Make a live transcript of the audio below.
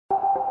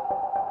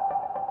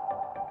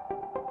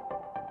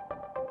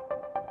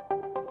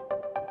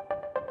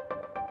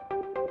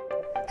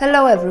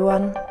Hello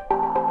everyone!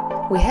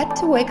 We had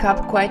to wake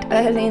up quite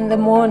early in the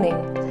morning,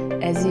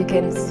 as you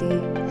can see,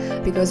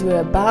 because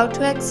we're about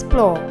to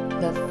explore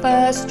the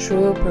first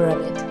true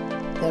pyramid,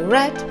 the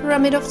Red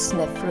Pyramid of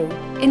Sneferu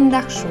in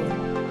Dahshur.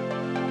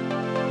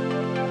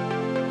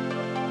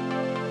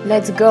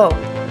 Let's go!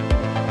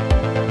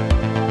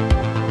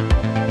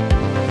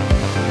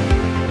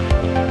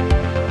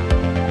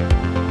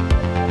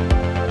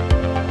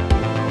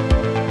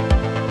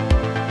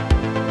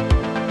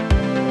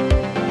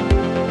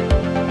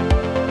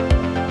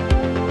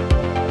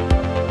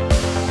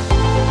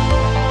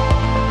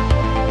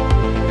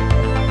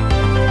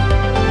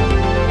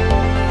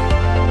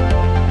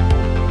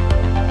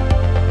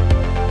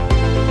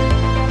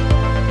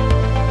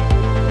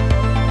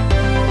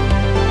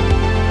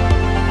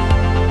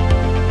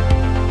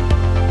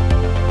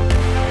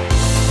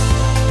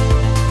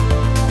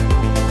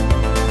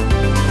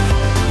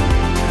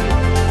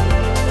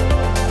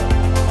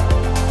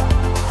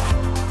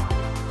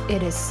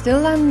 It is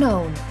still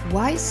unknown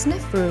why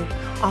Sneferu,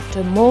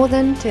 after more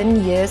than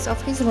 10 years of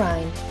his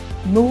reign,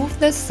 moved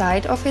the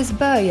site of his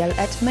burial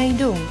at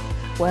Meidum,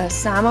 where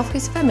some of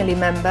his family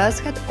members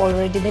had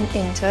already been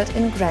interred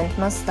in grand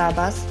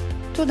mastabas,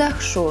 to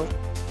Dahshur.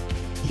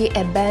 He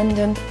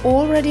abandoned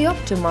already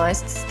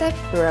optimized step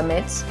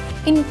pyramids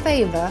in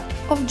favor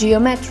of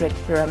geometric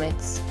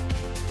pyramids.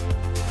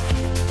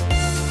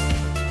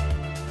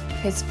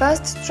 His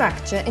first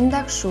structure in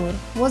Dahshur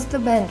was the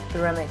band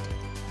pyramid,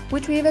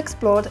 which we've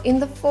explored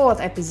in the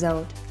 4th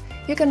episode.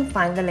 You can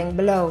find the link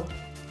below.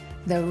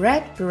 The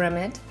Red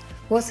Pyramid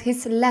was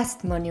his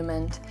last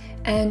monument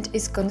and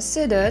is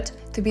considered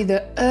to be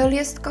the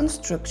earliest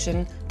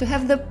construction to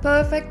have the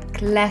perfect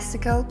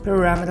classical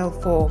pyramidal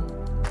form.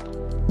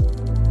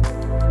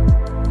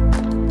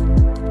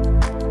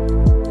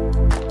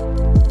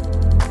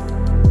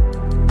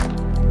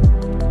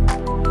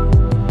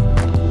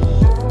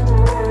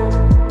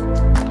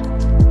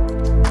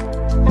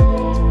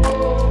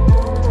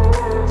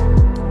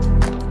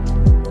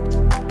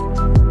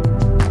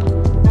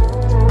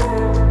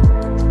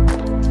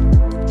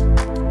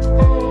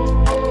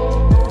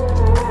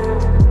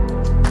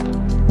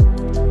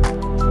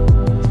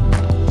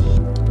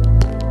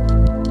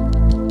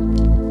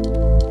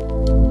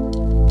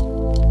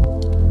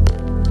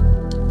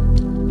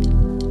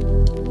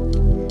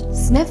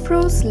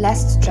 Sneferu's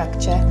last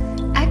structure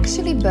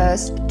actually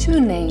bears two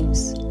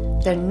names: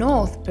 the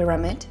North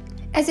Pyramid,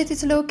 as it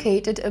is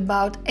located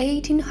about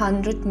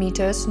 1800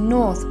 meters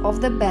north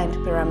of the Band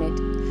Pyramid,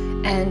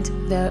 and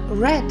the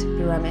Red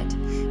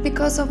Pyramid,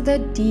 because of the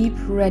deep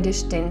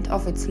reddish tint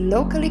of its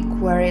locally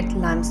quarried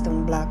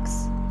limestone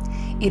blocks.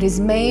 It is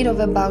made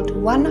of about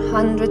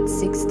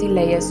 160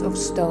 layers of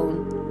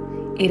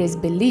stone. It is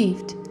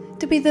believed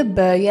to be the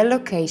burial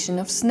location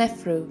of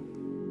Sneferu.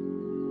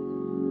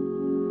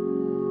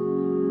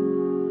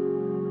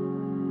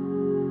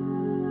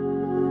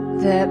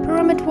 The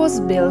pyramid was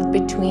built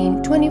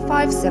between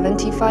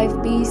 2575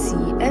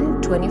 BC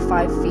and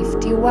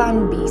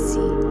 2551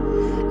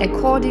 BC.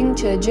 According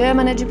to a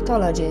German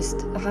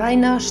Egyptologist,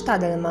 Rainer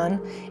Stadelmann,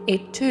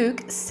 it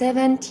took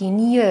 17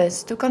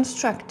 years to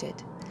construct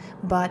it.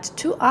 But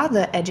two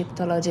other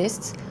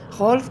Egyptologists,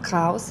 Rolf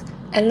Krauss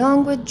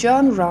along with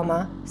John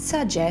Romer,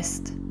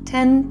 suggest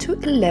 10 to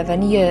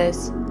 11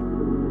 years.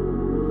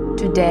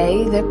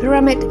 Today the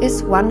pyramid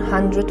is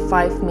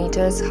 105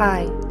 meters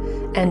high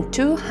and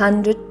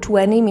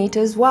 220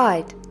 meters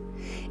wide.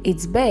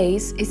 Its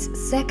base is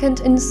second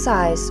in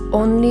size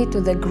only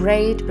to the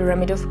Great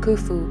Pyramid of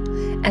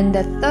Khufu and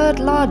the third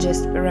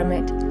largest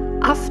pyramid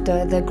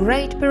after the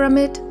Great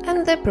Pyramid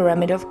and the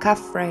Pyramid of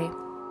Khafre.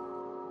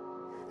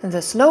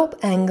 The slope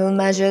angle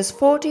measures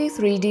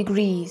 43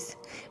 degrees,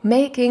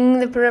 making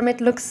the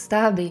pyramid look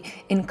stubby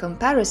in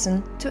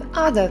comparison to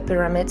other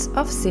pyramids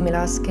of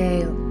similar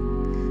scale.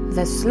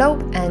 The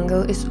slope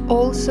angle is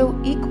also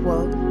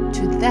equal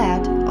to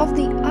that of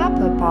the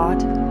upper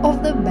part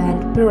of the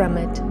Band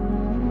Pyramid.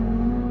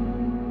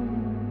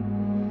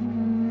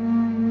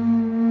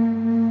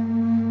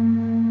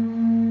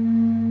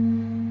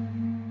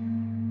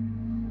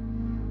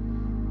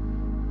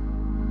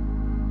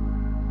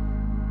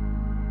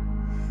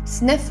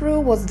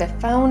 Sneferu was the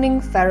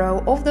founding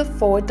pharaoh of the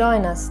 4th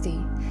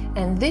dynasty,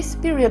 and this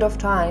period of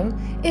time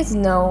is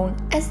known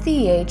as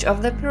the Age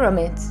of the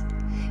Pyramids.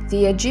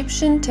 The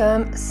Egyptian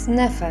term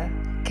Snefer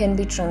can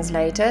be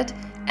translated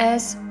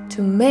as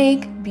to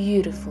make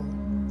beautiful.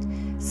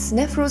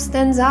 Sneferu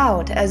stands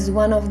out as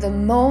one of the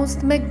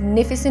most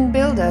magnificent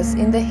builders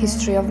in the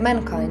history of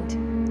mankind.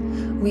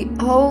 We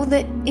owe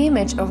the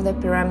image of the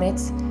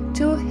pyramids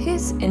to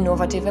his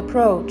innovative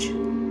approach.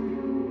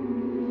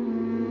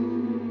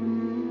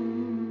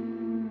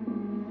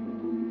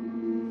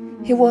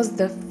 He was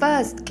the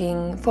first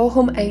king for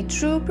whom a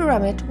true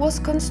pyramid was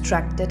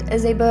constructed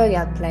as a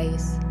burial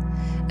place.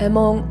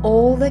 Among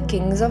all the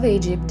kings of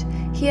Egypt,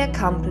 he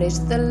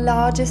accomplished the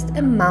largest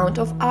amount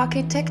of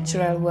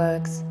architectural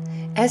works,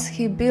 as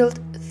he built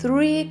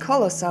 3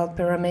 colossal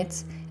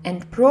pyramids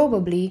and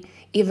probably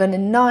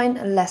even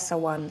 9 lesser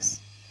ones.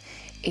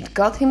 It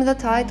got him the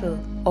title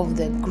of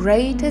the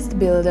greatest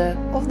builder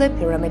of the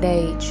Pyramid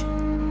Age.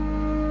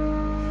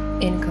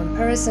 In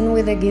comparison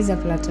with the Giza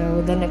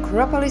Plateau, the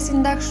necropolis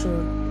in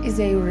Dahshur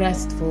is a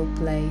restful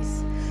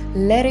place,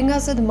 letting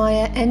us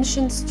admire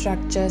ancient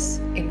structures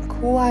in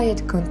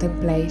quiet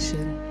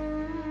contemplation.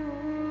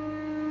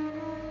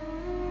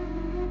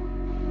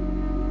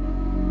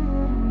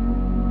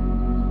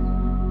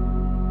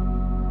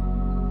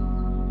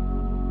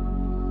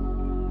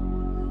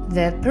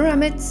 The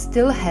pyramid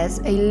still has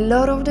a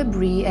lot of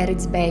debris at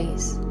its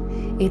base.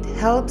 It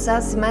helps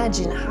us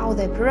imagine how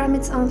the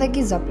pyramids on the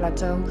Giza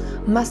Plateau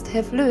must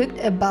have looked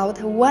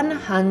about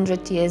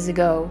 100 years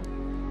ago.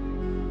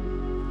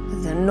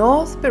 The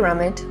North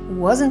Pyramid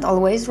wasn't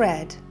always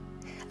red.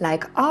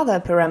 Like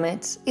other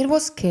pyramids, it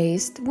was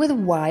cased with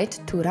white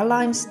Tura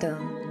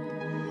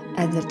limestone.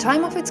 At the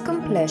time of its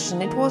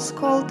completion, it was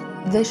called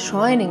the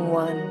Shining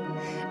One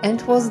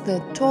and was the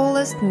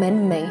tallest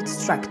man-made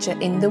structure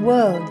in the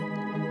world.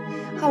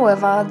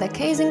 However, the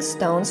casing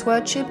stones were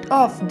chipped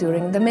off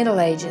during the Middle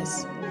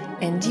Ages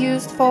and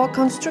used for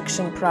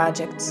construction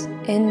projects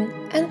in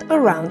and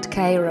around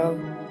Cairo.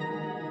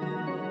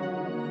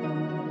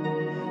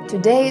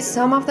 Today,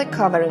 some of the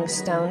covering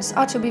stones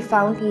are to be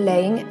found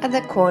laying at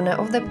the corner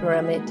of the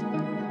pyramid.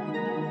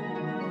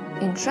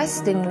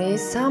 Interestingly,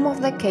 some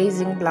of the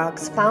casing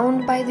blocks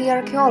found by the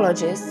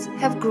archaeologists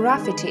have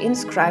graffiti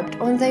inscribed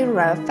on their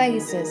rear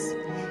faces,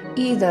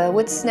 either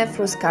with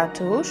Sneferu's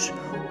cartouche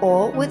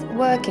or with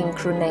working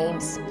crew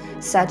names,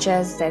 such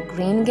as the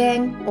Green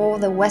Gang or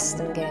the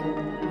Western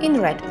Gang, in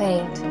red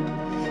paint.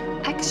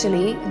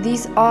 Actually,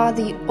 these are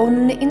the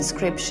only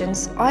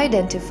inscriptions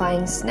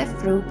identifying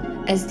Sneferu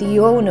as the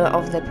owner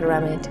of the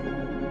pyramid.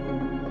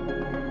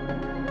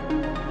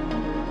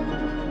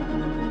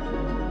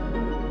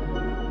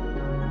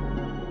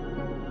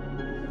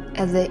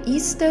 At the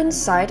eastern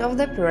side of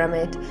the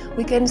pyramid,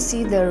 we can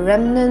see the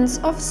remnants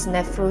of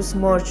Sneferu's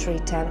mortuary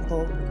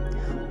temple.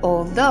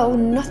 Although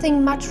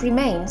nothing much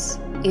remains,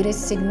 it is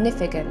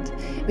significant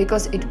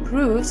because it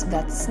proves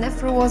that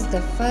Sneferu was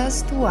the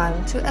first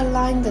one to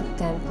align the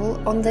temple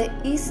on the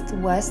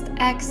east-west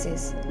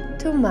axis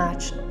to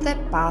match the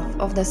path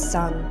of the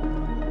sun.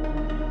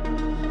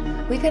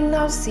 We can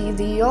now see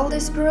the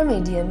oldest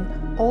pyramidion,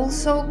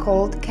 also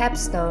called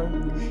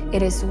capstone.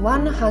 It is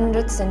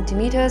 100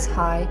 centimeters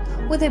high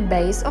with a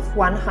base of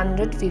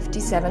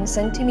 157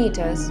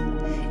 centimeters.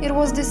 It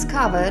was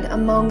discovered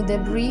among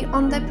debris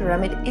on the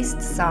pyramid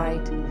east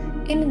side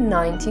in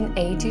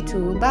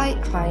 1982 by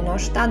Rainer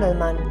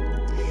Stadelmann.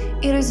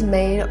 It is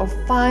made of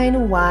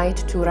fine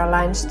white Tura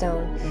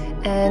limestone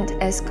and,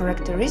 as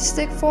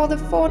characteristic for the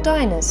Fourth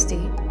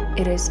Dynasty,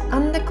 it is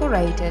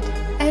undecorated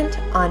and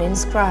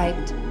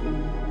uninscribed.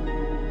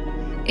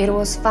 It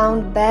was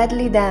found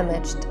badly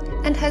damaged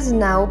and has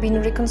now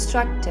been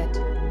reconstructed.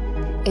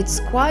 It's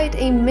quite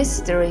a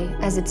mystery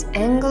as its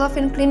angle of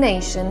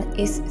inclination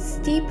is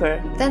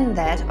steeper than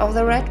that of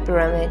the Red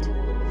Pyramid.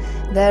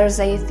 There's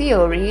a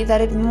theory that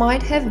it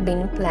might have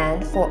been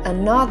planned for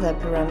another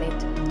pyramid,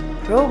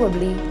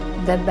 probably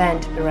the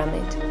Bent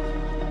Pyramid.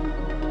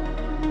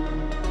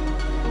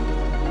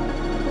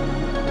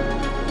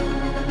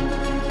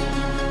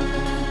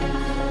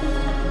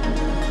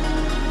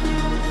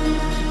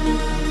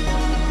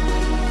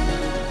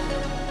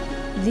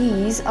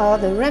 These are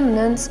the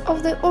remnants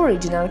of the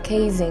original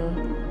casing.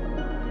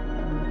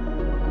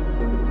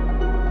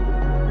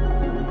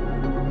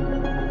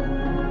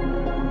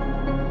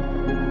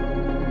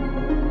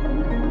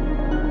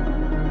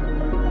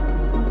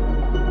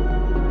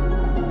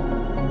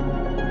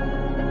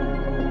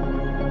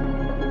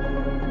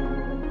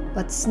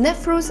 But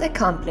Sneferu's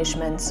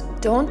accomplishments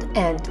don't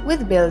end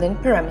with building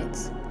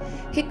pyramids.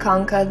 He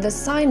conquered the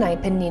Sinai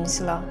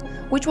Peninsula,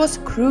 which was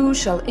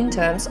crucial in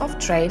terms of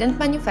trade and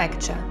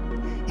manufacture.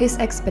 His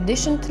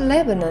expedition to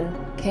Lebanon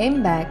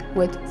came back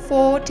with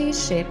 40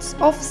 ships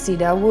of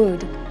cedar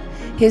wood.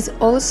 He is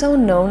also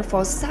known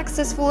for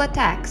successful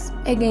attacks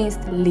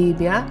against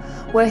Libya,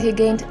 where he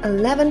gained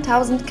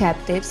 11,000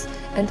 captives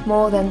and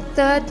more than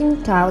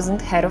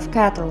 13,000 head of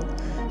cattle,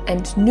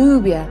 and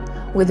Nubia,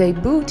 with a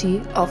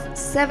booty of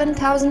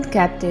 7,000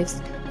 captives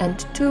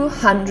and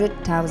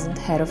 200,000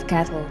 head of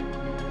cattle.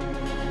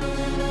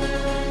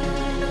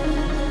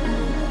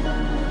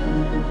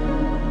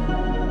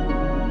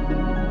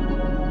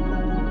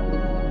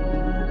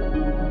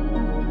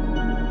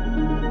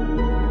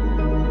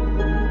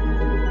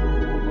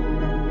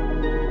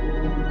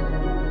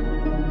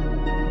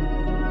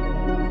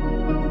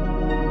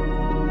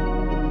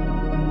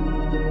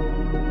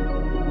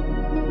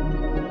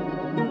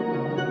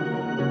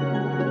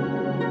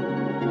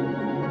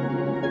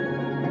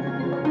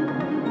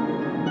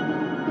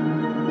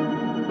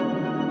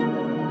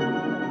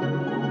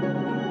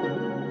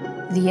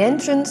 The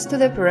entrance to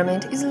the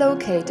pyramid is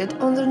located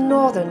on the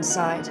northern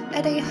side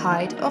at a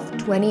height of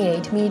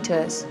 28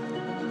 meters.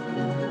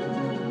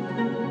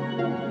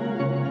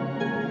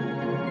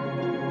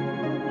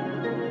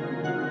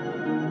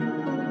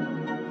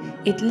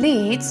 It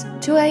leads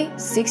to a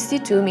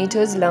 62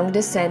 meters long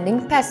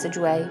descending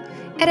passageway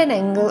at an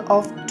angle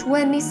of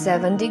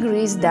 27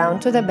 degrees down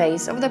to the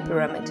base of the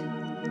pyramid.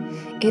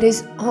 It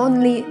is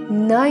only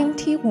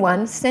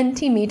 91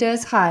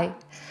 centimeters high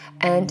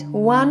and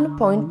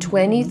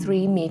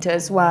 1.23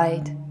 meters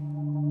wide.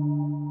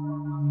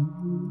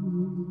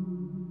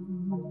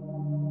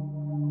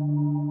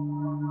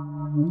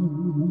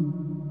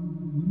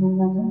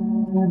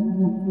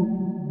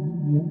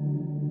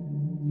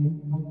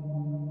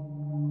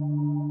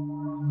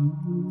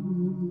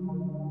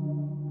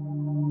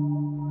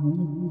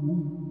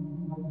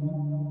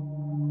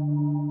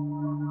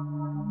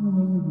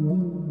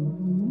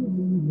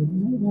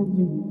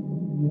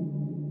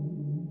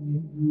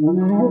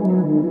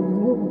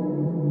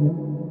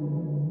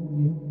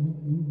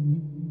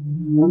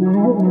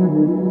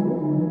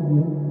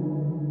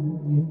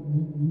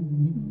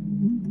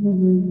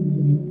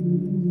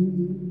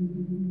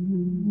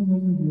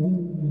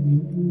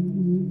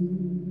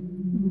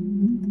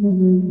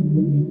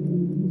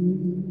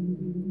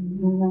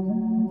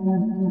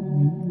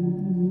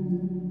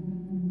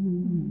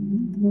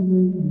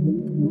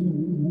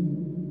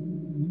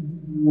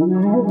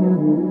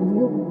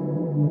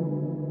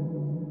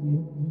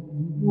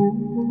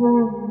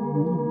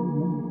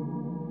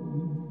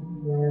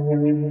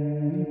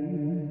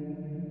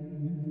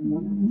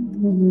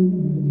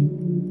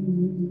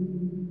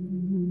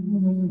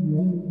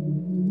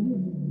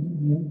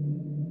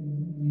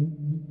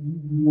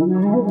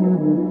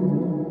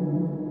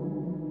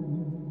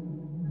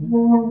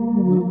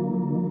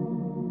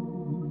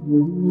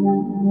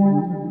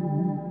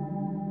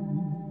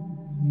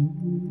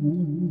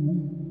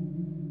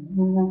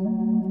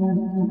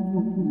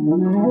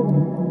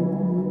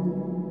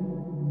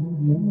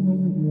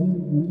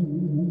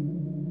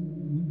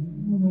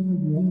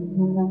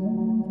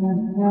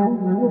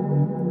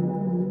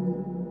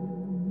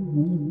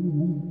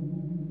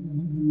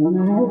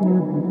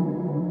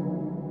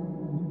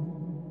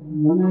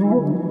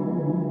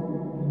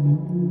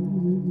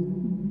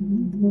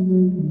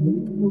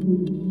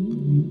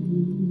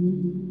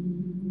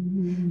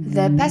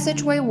 The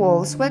passageway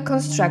walls were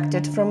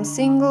constructed from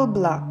single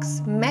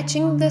blocks,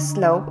 matching the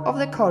slope of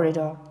the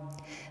corridor.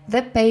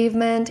 The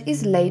pavement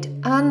is laid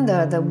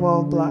under the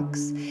wall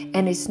blocks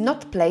and is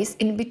not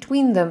placed in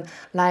between them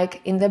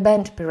like in the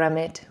bent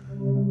pyramid.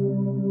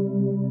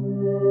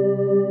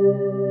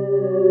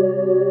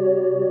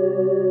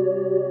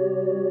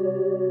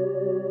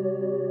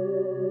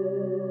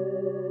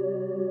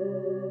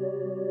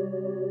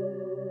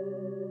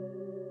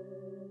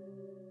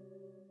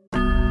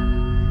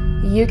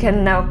 You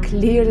can now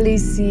clearly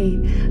see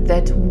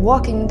that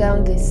walking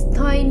down this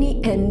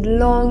tiny and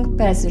long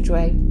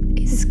passageway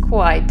is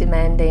quite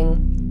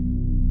demanding.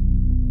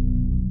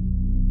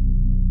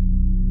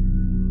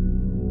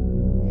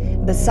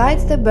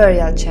 Besides the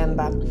burial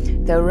chamber,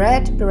 the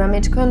Red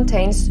Pyramid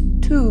contains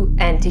two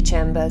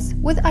antechambers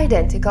with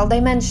identical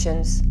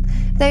dimensions.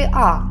 They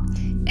are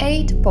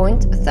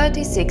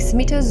 8.36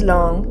 meters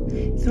long,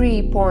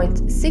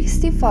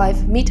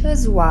 3.65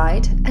 meters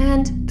wide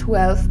and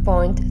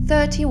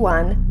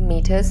 12.31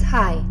 meters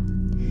high.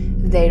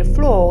 Their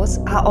floors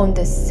are on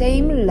the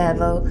same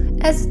level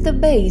as the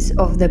base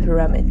of the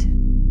pyramid.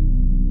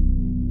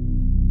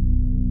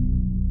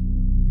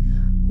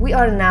 We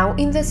are now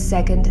in the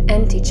second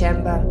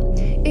antechamber.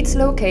 It's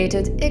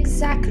located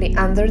exactly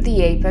under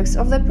the apex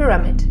of the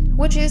pyramid,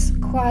 which is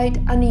quite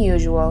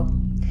unusual.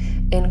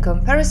 In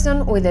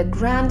comparison with the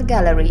Grand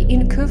Gallery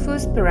in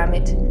Khufu's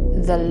pyramid,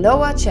 the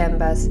lower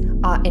chambers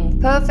are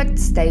in perfect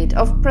state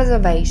of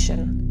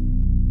preservation.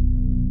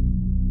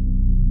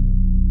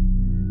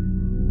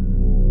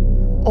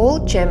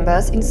 All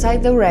chambers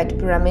inside the Red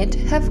Pyramid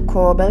have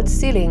corbelled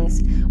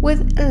ceilings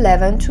with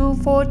 11 to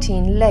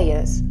 14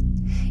 layers.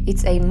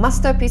 It's a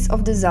masterpiece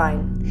of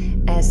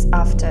design, as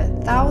after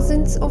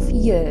thousands of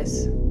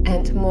years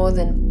and more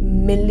than a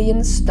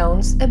million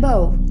stones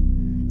above,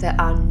 there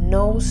are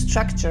no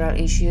structural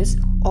issues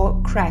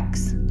or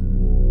cracks.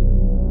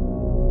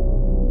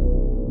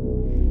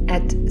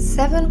 At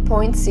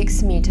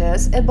 7.6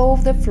 meters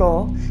above the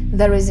floor,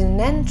 there is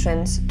an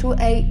entrance to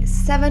a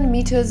 7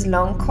 meters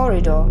long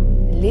corridor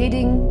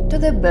leading to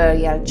the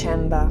burial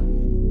chamber.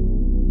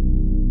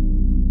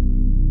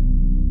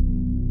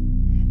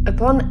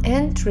 Upon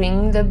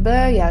entering the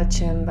burial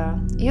chamber,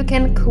 you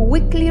can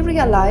quickly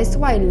realize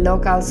why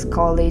locals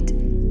call it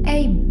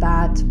a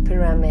bad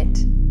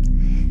pyramid.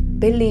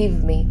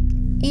 Believe me,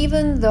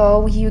 even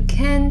though you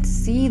can't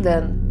see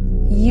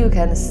them, you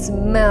can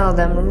smell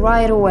them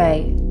right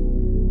away.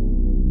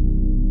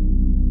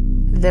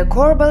 The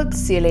corbelled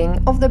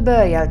ceiling of the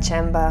burial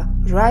chamber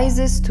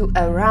rises to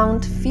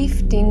around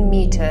 15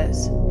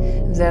 meters.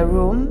 The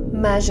room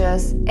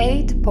measures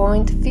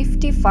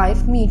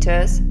 8.55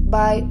 meters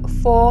by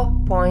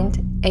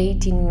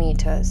 4.18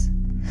 meters.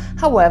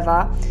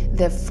 However,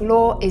 the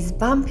floor is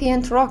bumpy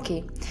and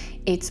rocky.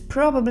 It's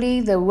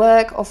probably the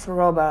work of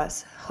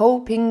robbers,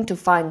 hoping to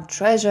find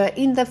treasure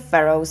in the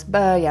pharaoh's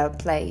burial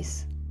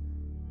place.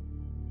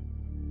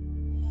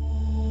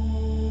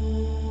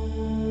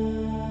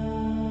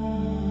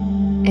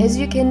 As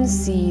you can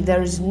see,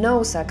 there is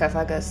no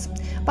sarcophagus,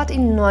 but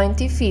in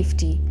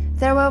 1950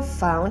 there were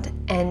found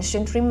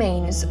ancient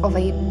remains of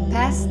a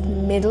past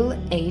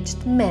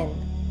middle-aged man,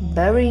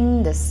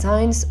 bearing the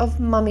signs of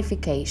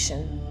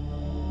mummification.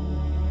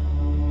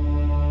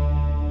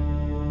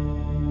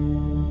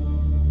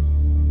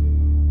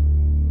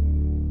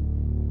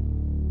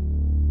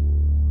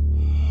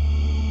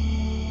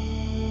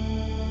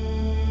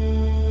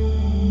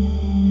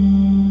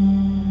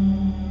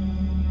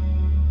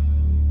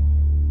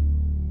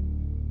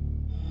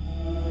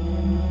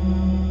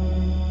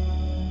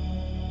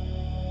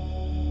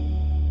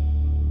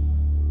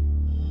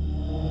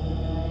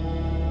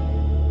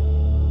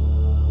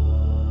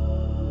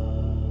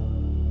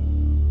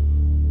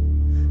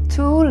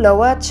 Two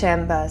lower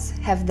chambers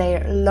have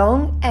their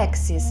long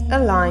axes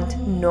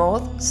aligned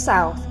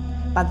north-south,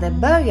 but the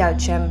burial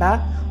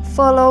chamber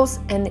follows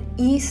an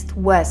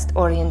east-west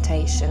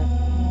orientation.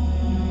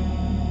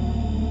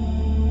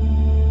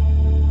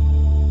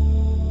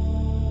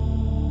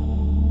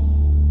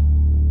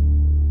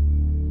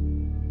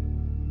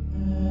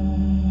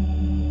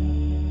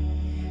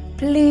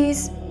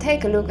 Please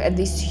take a look at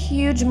these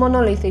huge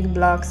monolithic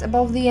blocks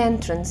above the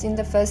entrance in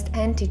the first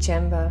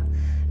antechamber,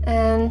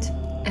 and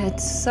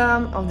at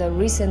some of the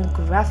recent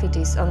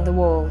graffitis on the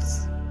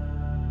walls.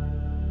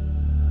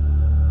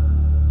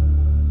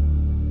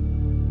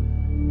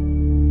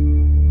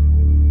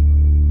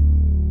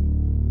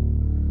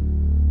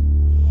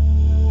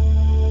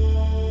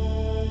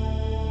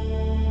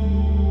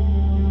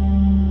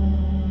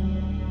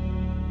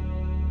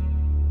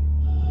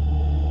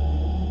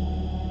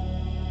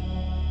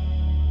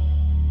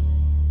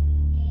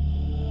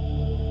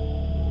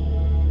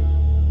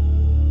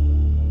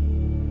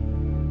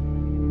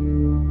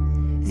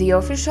 The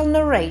official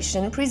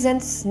narration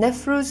presents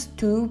Sneferu's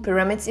two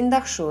pyramids in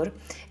Dahshur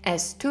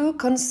as two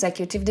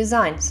consecutive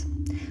designs.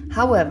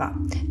 However,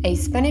 a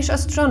Spanish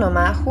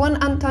astronomer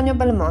Juan Antonio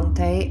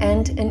Belmonte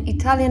and an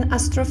Italian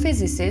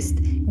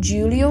astrophysicist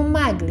Giulio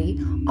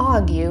Magli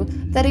argue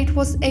that it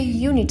was a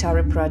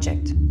unitary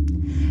project.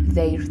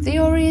 Their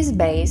theory is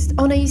based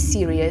on a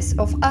series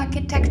of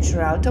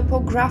architectural,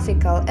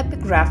 topographical,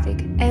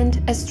 epigraphic,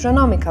 and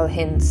astronomical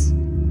hints.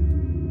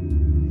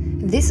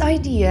 This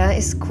idea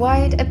is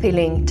quite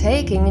appealing,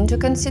 taking into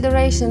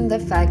consideration the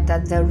fact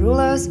that the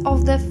rulers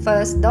of the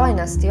first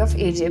dynasty of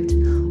Egypt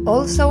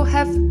also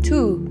have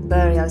two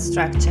burial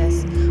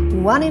structures,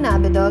 one in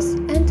Abydos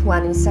and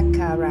one in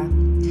Saqqara.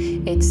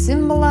 It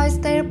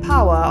symbolized their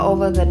power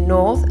over the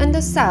north and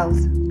the south.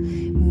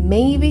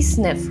 Maybe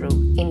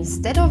Sneferu,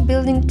 instead of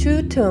building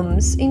two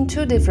tombs in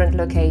two different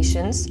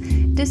locations,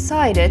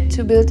 decided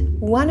to build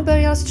one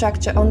burial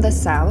structure on the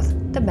south,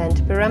 the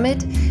Bent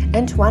Pyramid,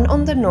 and one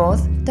on the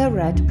north, the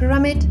Red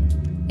Pyramid,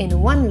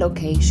 in one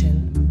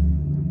location.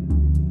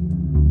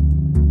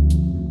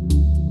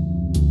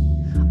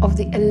 Of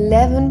the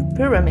 11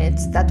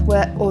 pyramids that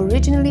were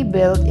originally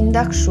built in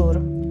Dahshur,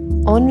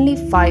 only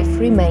 5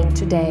 remain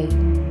today.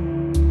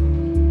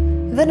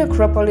 The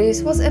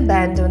necropolis was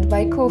abandoned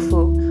by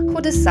Khufu,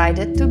 who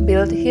decided to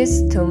build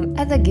his tomb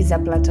at the Giza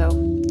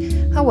Plateau.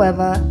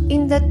 However,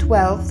 in the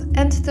 12th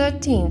and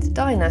 13th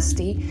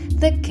dynasty,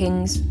 the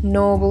kings,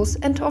 nobles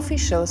and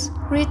officials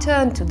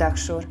returned to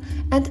Dahshur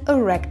and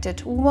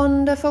erected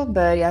wonderful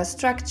burial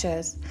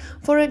structures.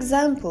 For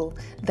example,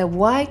 the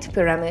White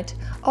Pyramid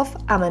of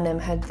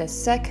Amenemhet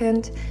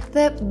II,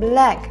 the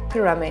Black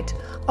Pyramid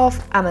of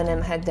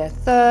Amenemhet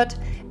III,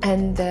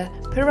 and the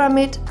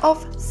Pyramid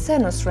of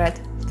Senusret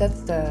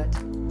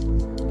III.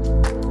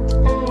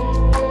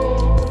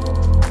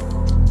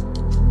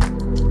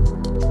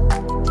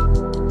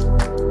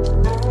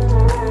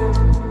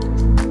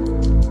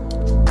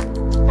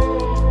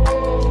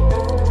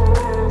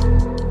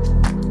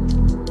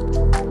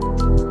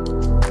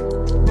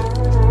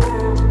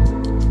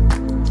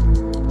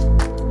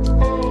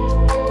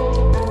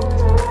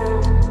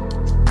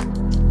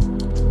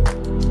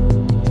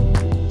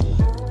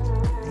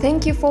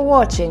 Thank you for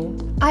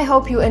watching. I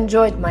hope you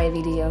enjoyed my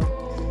video.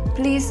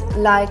 Please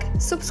like,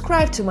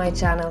 subscribe to my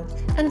channel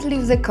and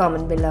leave the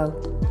comment below.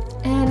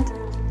 And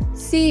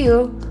see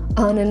you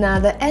on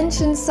another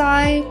ancient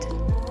site.